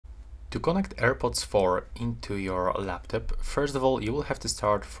To connect AirPods 4 into your laptop, first of all, you will have to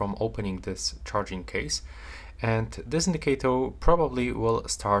start from opening this charging case, and this indicator probably will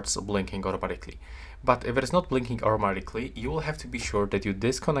start blinking automatically. But if it is not blinking automatically, you will have to be sure that you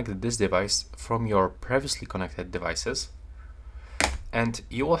disconnect this device from your previously connected devices, and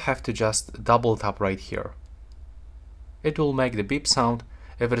you will have to just double tap right here. It will make the beep sound.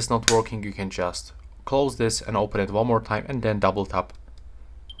 If it is not working, you can just close this and open it one more time and then double tap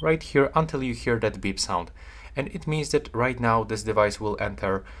right here until you hear that beep sound. And it means that right now this device will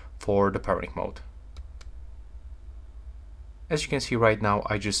enter for the pairing mode. As you can see right now,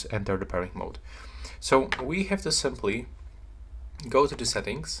 I just entered the pairing mode. So we have to simply go to the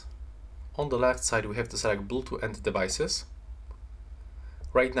settings. On the left side, we have to select Bluetooth and devices.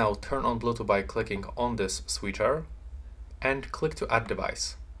 Right now, turn on Bluetooth by clicking on this switcher and click to add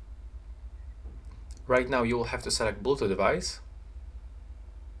device. Right now, you will have to select Bluetooth device.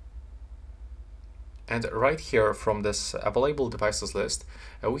 And right here from this available devices list,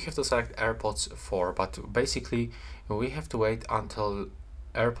 we have to select AirPods 4, but basically we have to wait until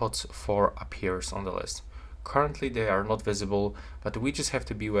AirPods 4 appears on the list. Currently they are not visible, but we just have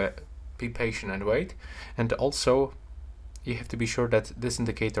to be patient and wait. And also you have to be sure that this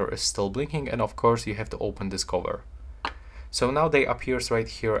indicator is still blinking, and of course you have to open this cover. So now they appears right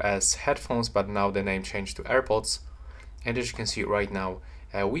here as headphones, but now the name changed to AirPods. And as you can see right now,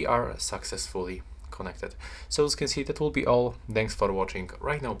 we are successfully connected. So as you can see, that will be all. Thanks for watching.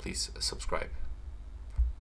 Right now, please subscribe.